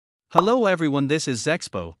Hello everyone, this is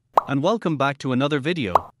Zexpo, and welcome back to another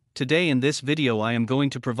video. Today in this video I am going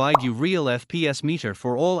to provide you real FPS meter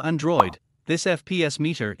for all Android. This FPS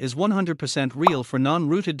meter is 100% real for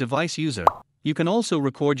non-rooted device user. You can also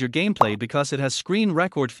record your gameplay because it has screen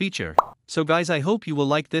record feature. So guys, I hope you will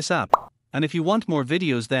like this app. And if you want more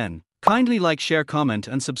videos then, kindly like, share, comment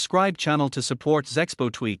and subscribe channel to support Zexpo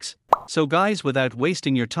tweaks. So guys, without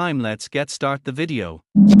wasting your time, let's get start the video.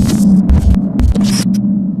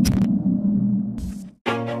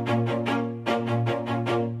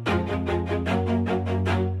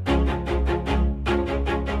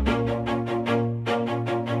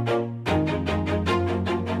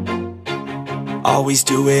 Always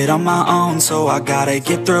do it on my own, so I gotta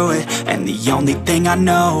get through it. And the only thing I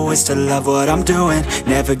know is to love what I'm doing.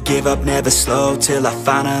 Never give up, never slow, till I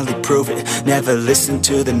finally prove it. Never listen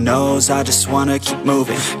to the no's, I just wanna keep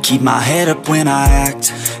moving. Keep my head up when I act,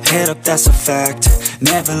 head up, that's a fact.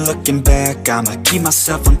 Never looking back, I'ma keep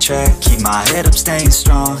myself on track. Keep my head up, staying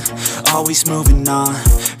strong, always moving on.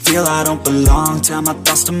 Feel I don't belong, tell my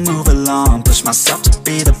thoughts to move along. Push myself to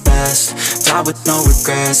be the best, die with no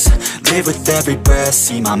regrets. Live with every breath,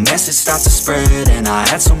 see my message start to spread. And I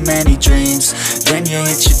had so many dreams, then you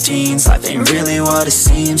hit your teens. Life ain't really what it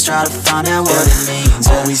seems, try to find out what it means.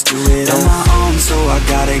 Always do it on my own, so I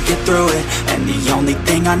gotta get through it. And the only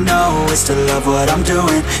thing I know is to love what I'm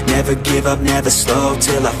doing. Never give up, never slow,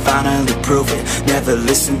 till I finally prove it. Never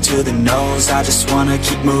listen to the no's, I just wanna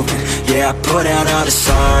keep moving. Yeah, I put out all this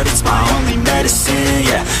art, it's my only medicine.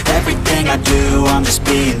 Yeah, everything I do, I'm just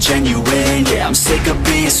being genuine. Yeah, I'm sick of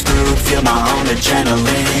being screwed, feel my own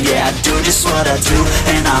adrenaline. Yeah, I do just what I do,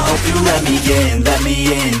 and I hope you let me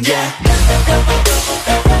in, yeah.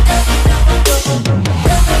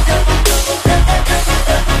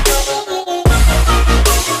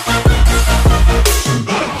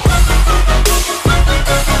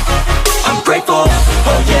 I'm grateful,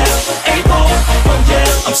 oh yeah, able, oh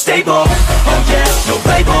yeah, I'm stable, oh yeah, no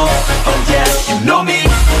label, oh yeah, you know me,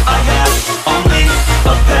 I have only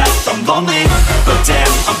a path, I'm lonely, but damn,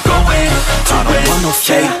 I'm going to win. I don't want no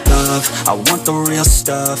fake love, I want the real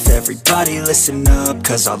stuff. Everybody listen up,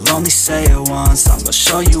 cause I'll only say it once. I'm gonna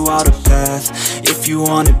show you all the path, if you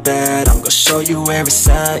want it bad. I'm gonna show you where it's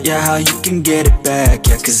at, yeah, how you can get it back.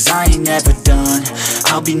 Yeah, cause I ain't never done,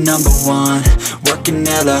 I'll be number one. Working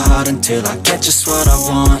hella hard until I get just what I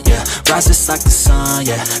want, yeah. Rises like the sun,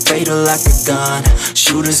 yeah, fatal like a gun.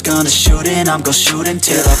 Shooters gonna shoot and I'm gonna shoot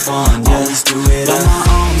until I won, yeah. Always do it on my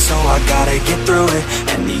own, so I gotta get through it.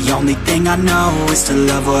 And the only thing I know is to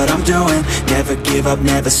love what I'm doing. Never give up,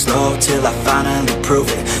 never slow, till I finally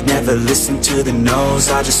prove it. Never listen to the no's,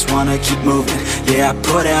 I just wanna keep moving. Yeah, I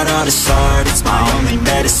put out all this art, it's my only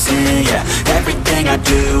medicine. Yeah, everything I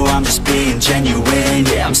do, I'm just being genuine.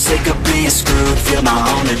 Yeah, I'm sick of being screwed, feel my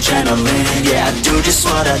own adrenaline. Yeah, I do just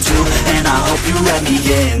what I do, and I hope you let me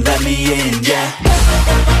in,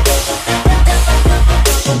 yeah.